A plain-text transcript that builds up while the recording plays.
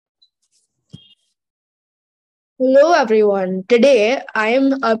Hello everyone. Today I'm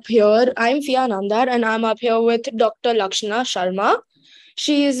Fia Nandar and I'm up here with Dr. Lakshana Sharma.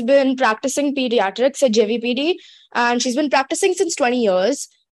 She's been practicing pediatrics at JVPD and she's been practicing since 20 years.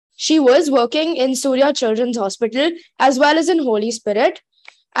 She was working in Surya Children's Hospital as well as in Holy Spirit.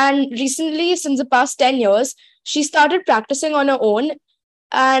 And recently, since the past 10 years, she started practicing on her own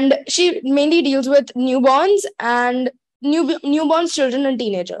and she mainly deals with newborns and newborns, children, and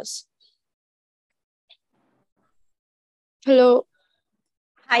teenagers. Hello.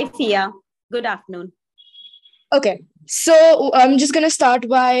 Hi, Fia. Good afternoon. Okay, so I'm just going to start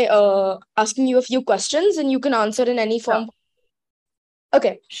by asking you a few questions and you can answer in any Sure. form.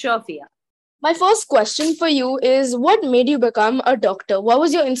 Okay, Sure, Fia. my first question for you is what made you become a doctor? What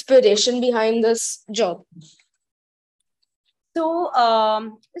was your inspiration behind this job? So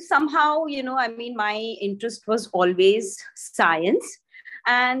somehow, my interest was always science.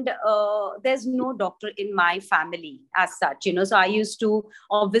 And there's no doctor in my family as such, So I used to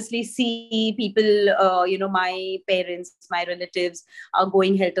obviously see people, my parents, my relatives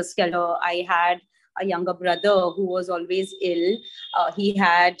going helter-skelter. I had a younger brother who was always ill. He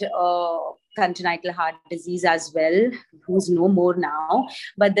had congenital heart disease as well, who's no more now.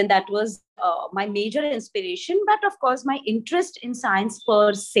 But then that was my major inspiration. But of course, my interest in science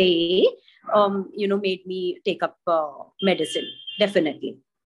per se, made me take up medicine, definitely.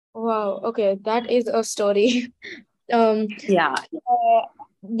 Wow, okay, that is a story. um, Yeah. uh,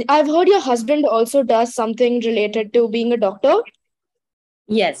 I've heard your husband also does something related to being a doctor.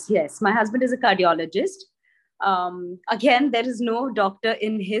 Yes, yes. My husband is a cardiologist. Again, there is no doctor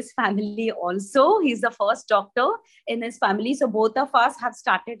in his family also. He's the first doctor in his family. So both of us have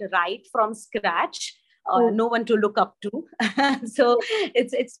started right from scratch. Oh, No one to look up to. So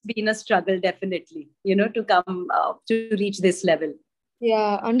it's been a struggle, definitely, to come to reach this level.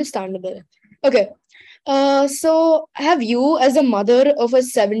 yeah, understandable. Okay, so have you, as a mother of a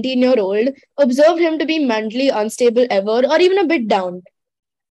 17-year-old, observed him to be mentally unstable ever or even a bit down?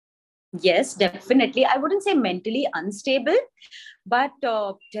 Yes, definitely. I wouldn't say mentally unstable, but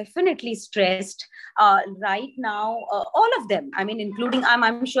definitely stressed. Right now, all of them. I mean, including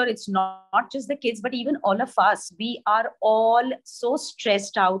I'm sure it's not just the kids, but even all of us. We are all so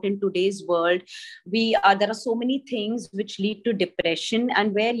stressed out in today's world. There are so many things which lead to depression,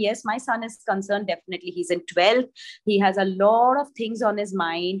 and where yes, my son is concerned. Definitely, he's in 12th. He has a lot of things on his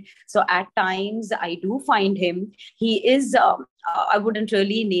mind. So at times, I do find him. He is. I wouldn't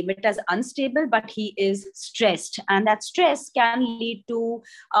really name it as unstable, but he is stressed, and that stress can lead to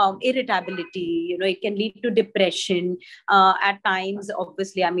irritability. It can lead to depression. At times,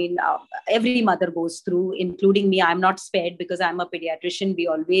 obviously, I mean, every mother goes through, including me. I'm not spared because I'm a pediatrician. We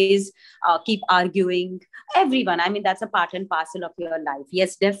always keep arguing. Everyone. I mean, that's a part and parcel of your life.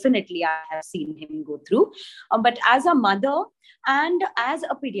 Yes, definitely, I have seen him go through. But as a mother and as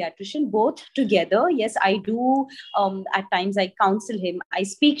a pediatrician, both together, yes, I do. At times I counsel him, I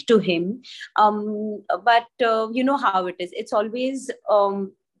speak to him. But you know how it is. It's always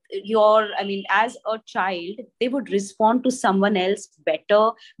I mean, as a child, they would respond to someone else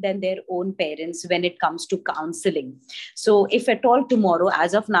better than their own parents when it comes to counseling. So if at all tomorrow,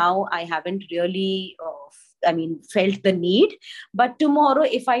 as of now, I haven't really felt the need. But tomorrow,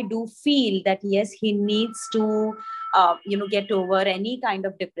 if I do feel that yes, he needs to get over any kind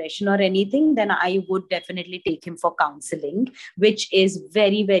of depression or anything, then I would definitely take him for counseling, which is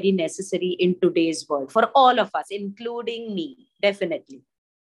very, very necessary in today's world for all of us, including me. Definitely.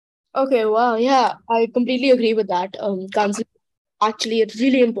 Okay, wow, yeah, I completely agree with that. Counseling actually it's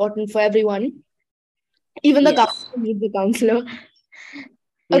really important for everyone. Even the Yes. counselor needs a counselor.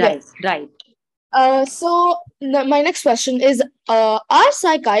 Okay, Right, right. my next question is: Are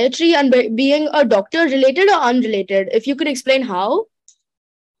psychiatry and being a doctor related or unrelated? If you could explain how.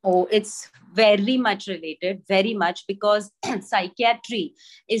 Oh, it's very much related, very much, because psychiatry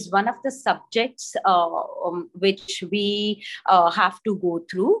is one of the subjects which we have to go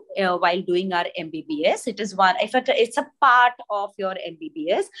through while doing our MBBS. It is one, if it's a part of your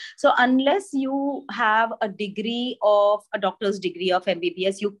MBBS. So unless you have a degree of a doctor's degree of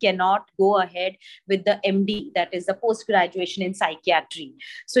MBBS, you cannot go ahead with the MD, that is the post graduation in psychiatry.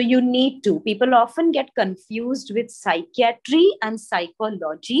 So you need to. People often get confused with psychiatry and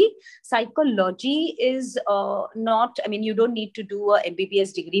psychology. Psychology is not, I mean, you don't need to do a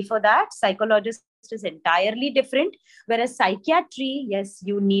MBBS degree for that. Psychologists is entirely different. Whereas psychiatry, yes,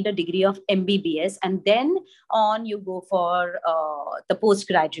 you need a degree of MBBS, and then on you go for the post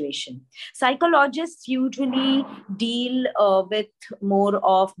graduation. Psychologists usually deal with more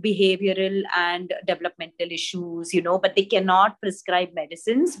of behavioral and developmental issues, but they cannot prescribe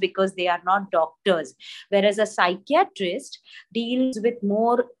medicines because they are not doctors. Whereas a psychiatrist deals with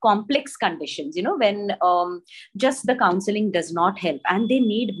more complex conditions, when just the counseling does not help and they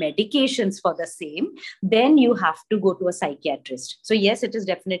need medications for the same, then you have to go to a psychiatrist. So yes, it is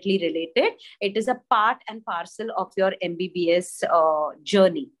definitely related. It is a part and parcel of your MBBS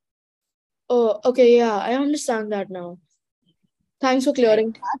journey. Oh, okay, yeah, I understand that now. Thanks for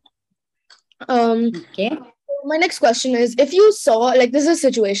clearing that. Okay. My next question is, if you saw, like, this is a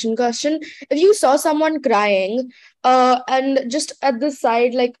situation question, if you saw someone crying, and just at the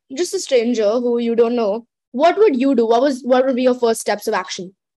side, like just a stranger who you don't know, what would you do? What would be your first steps of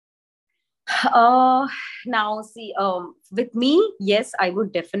action? Now see, with me, yes, I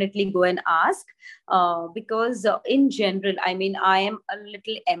would definitely go and ask, because in general, I mean, I am a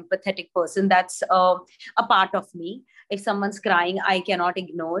little empathetic person. That's a part of me. If someone's crying, I cannot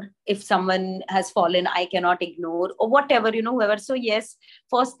ignore. If someone has fallen, I cannot ignore, or whatever, whoever. So yes,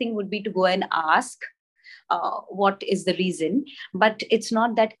 first thing would be to go and ask what is the reason. But it's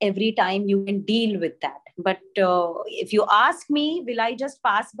not that every time you can deal with that. But if you ask me, will I just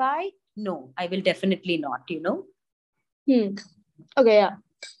pass by? No, I will definitely not. Okay, yeah.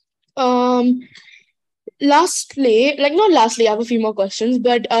 Lastly, like, not lastly, I have a few more questions,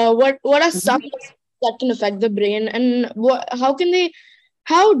 but what are some Mhm. that can affect the brain, and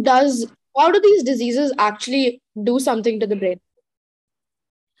how do these diseases actually do something to the brain?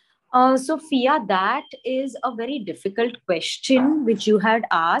 Sophia, that is a very difficult question which you had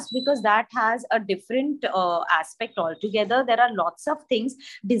asked, because that has a different aspect altogether. There are lots of things,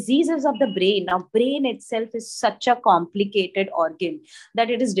 diseases of the brain. Now, brain itself is such a complicated organ that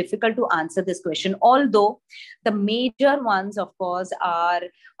it is difficult to answer this question. Although the major ones, of course, are,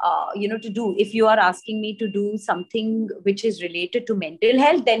 to do. If you are asking me to do something which is related to mental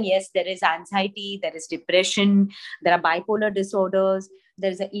health, then yes, there is anxiety, there is depression, there are bipolar disorders,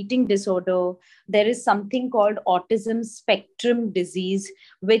 there is an eating disorder, there is something called autism spectrum disease,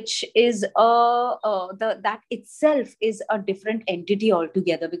 which is that itself is a different entity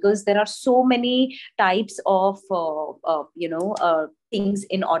altogether, because there are so many types of things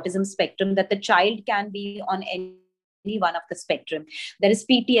in autism spectrum, that the child can be on any one of the spectrum. There is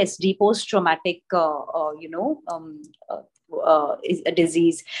PTSD, post traumatic is a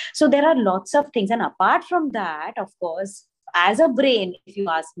disease. So there are lots of things, and apart from that, of course, as a brain, if you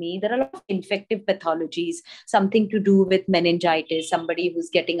ask me, there are a lot of infective pathologies, something to do with meningitis, somebody who's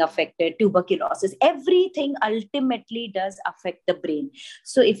getting affected, tuberculosis, everything ultimately does affect the brain.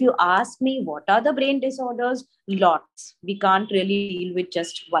 So if you ask me, what are the brain disorders? Lots. We can't really deal with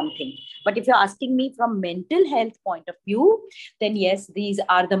just one thing. But if you're asking me from mental health point of view, then yes, these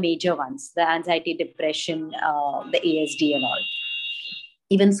are the major ones: the anxiety, depression, the ASD, and all,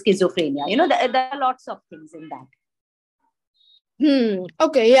 even schizophrenia. There are lots of things in that.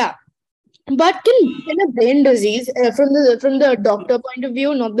 Okay, yeah. But can a brain disease, from the doctor point of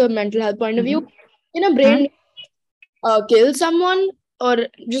view, not the mental health point of view, can a brain kill someone, or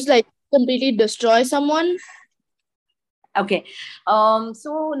just like completely destroy someone? Okay.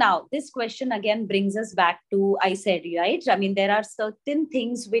 So now this question again brings us back to, I said, right? I mean, there are certain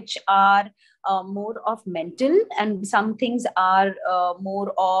things which are more of mental, and some things are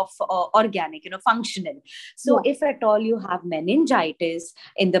more of organic, functional. So Yeah. if at all you have meningitis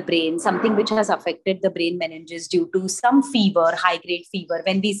in the brain, something which has affected the brain meninges due to some fever, high grade fever,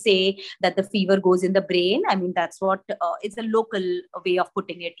 when we say that the fever goes in the brain, I mean, that's what is a local way of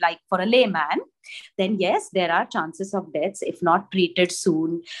putting it, like for a layman, then yes, there are chances of deaths if not treated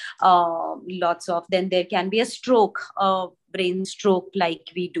soon. Lots of, then there can be a stroke, brain stroke,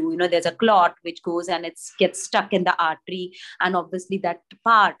 like we do. There's a clot which goes and it gets stuck in the artery, and obviously that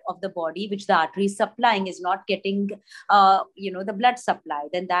part of the body which the artery is supplying is not getting the blood supply,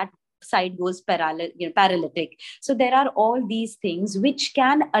 then that side goes paralytic. So there are all these things which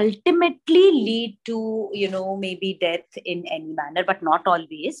can ultimately lead to maybe death in any manner, but not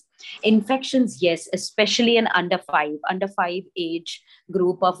always. Infections, yes, especially in under five age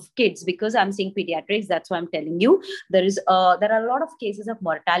group of kids, because I'm saying pediatrics, that's why I'm telling you. There are a lot of cases of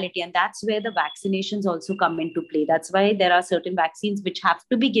mortality, and that's where the vaccinations also come into play. That's why there are certain vaccines which have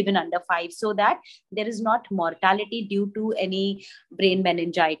to be given under 5, so that there is not mortality due to any brain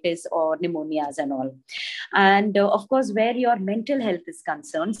meningitis or pneumonias and all. And of course, where your mental health is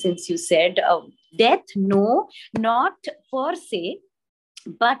concerned, since you said death, no, not per se,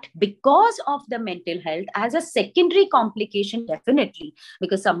 But because of the mental health as a secondary complication, definitely,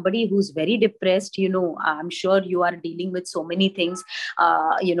 because somebody who's very depressed, I'm sure you are dealing with so many things.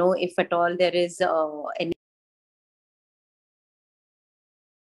 If at all there is any.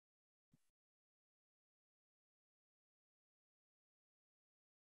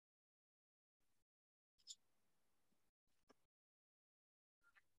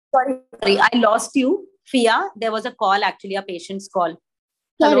 Sorry, I lost you, Fia. There was a call, actually, a patient's call.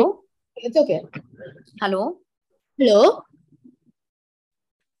 Sorry, Hello? it's okay. Hello? Hello?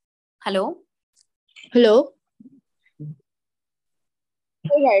 Hello? Hello?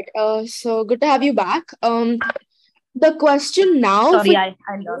 All right. So good to have you back. The question now for Sorry, I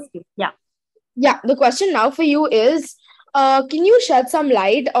lost you. Yeah. the question now for you is, can you shed some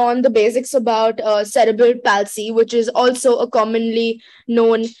light on the basics about cerebral palsy, which is also a commonly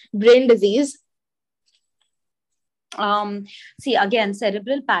known brain disease? um See, again,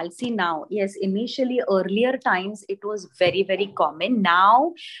 cerebral palsy now, yes, initially earlier times it was very, very common.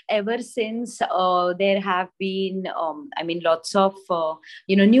 Now, ever since there have been lots of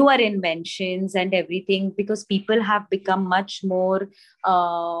newer inventions and everything, because people have become much more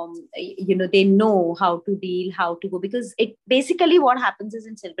they know how to deal, how to go, because it basically, what happens is,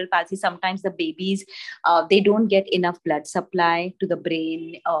 in cerebral palsy, sometimes the babies, they don't get enough blood supply to the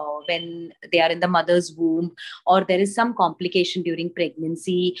brain when they are in the mother's womb, or there is some complication during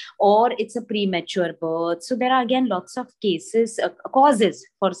pregnancy, or it's a premature birth. So there are again lots of cases, causes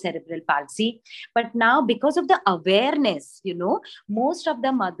for cerebral palsy. But now, because of the awareness, most of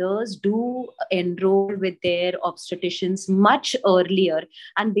the mothers do enroll with their obstetricians much earlier,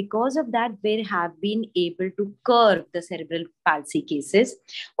 and because of that, they have been able to curb the cerebral palsy cases.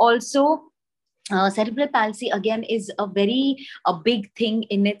 Also, cerebral palsy again is a big thing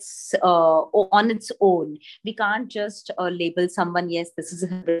in its on its own. We can't just label someone, yes, this is a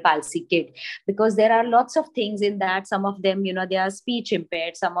cerebral palsy kid, because there are lots of things in that. Some of them, they are speech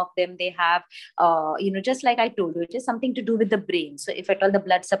impaired. Some of them, they have just like I told you, it is something to do with the brain. So if at all the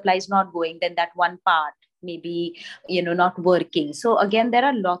blood supply is not going, then that one part maybe not working. So again, there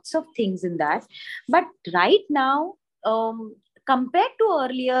are lots of things in that. But right now, compared to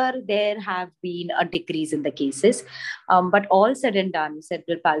earlier, there have been a decrease in the cases. But all said and done,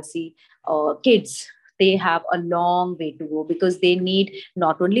 cerebral palsy kids, they have a long way to go, because they need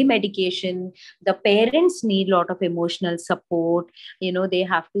not only medication, the parents need a lot of emotional support. They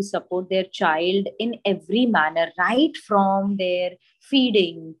have to support their child in every manner, right from their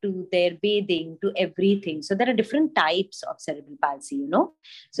feeding to their bathing to everything. So there are different types of cerebral palsy, so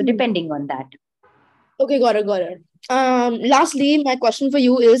Hmm. depending on that. Okay, got it, got it. Lastly, my question for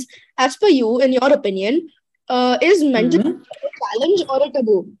you is, as per you, in your opinion, is mental Hmm. health a challenge or a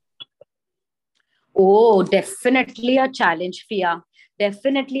taboo? Oh, definitely a challenge, Fia.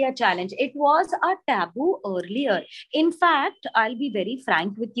 Definitely a challenge. It was a taboo earlier. In fact, I'll be very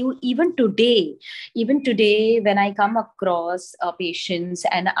frank with you, even today, when I come across patients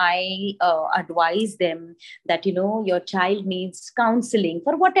and I advise them that, your child needs counseling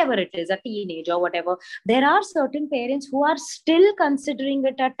for whatever it is, a teenage or whatever, there are certain parents who are still considering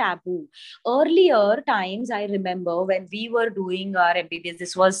it a taboo. Earlier times, I remember when we were doing our MBBS,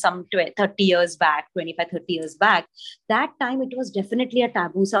 this was some 30 years back, 25, 30 years back. That time it was definitely a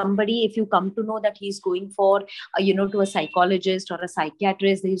taboo. Somebody, if you come to know that he's going for to a psychologist or a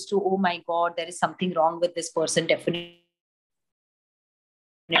psychiatrist, they used to, oh my god, there is something wrong with this person, definitely.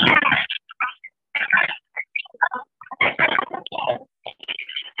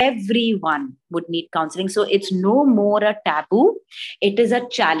 Everyone would need counseling. So it's no more a taboo. It is a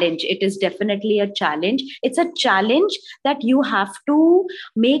challenge. It is definitely a challenge. It's a challenge that you have to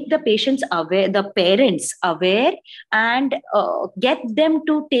make the patients aware, the parents aware, and get them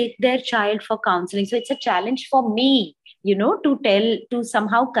to take their child for counseling. So it's a challenge for me, to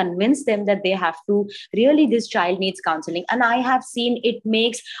somehow convince them that they have to, really, this child needs counseling. And I have seen it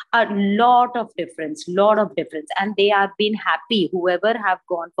makes a lot of difference, and they have been happy, whoever have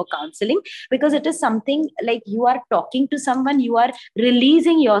gone for counseling, because it is something like you are talking to someone, you are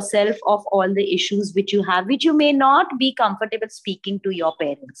releasing yourself of all the issues which you have, which you may not be comfortable speaking to your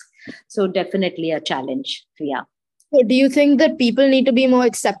parents. So definitely a challenge. Yeah. So do you think that people need to be more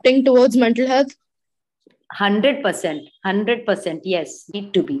accepting towards mental health? 100%, 100%, yes,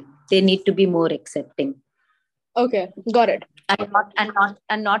 they need to be more accepting, Okay, got it.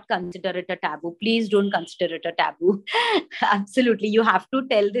 and not consider it a taboo. Please don't consider it a taboo. Absolutely, you have to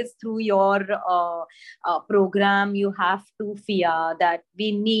tell this through your program. You have to fear that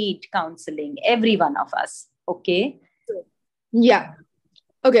we need counseling, every one of us. Okay. Yeah.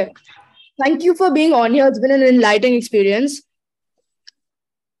 Okay. Thank you for being on here. It's been an enlightening experience.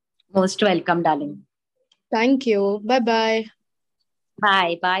 Most welcome, darling. Thank you. Bye bye.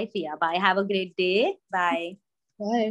 Bye. Bye, Fia. Bye. Have a great day. Bye. Bye.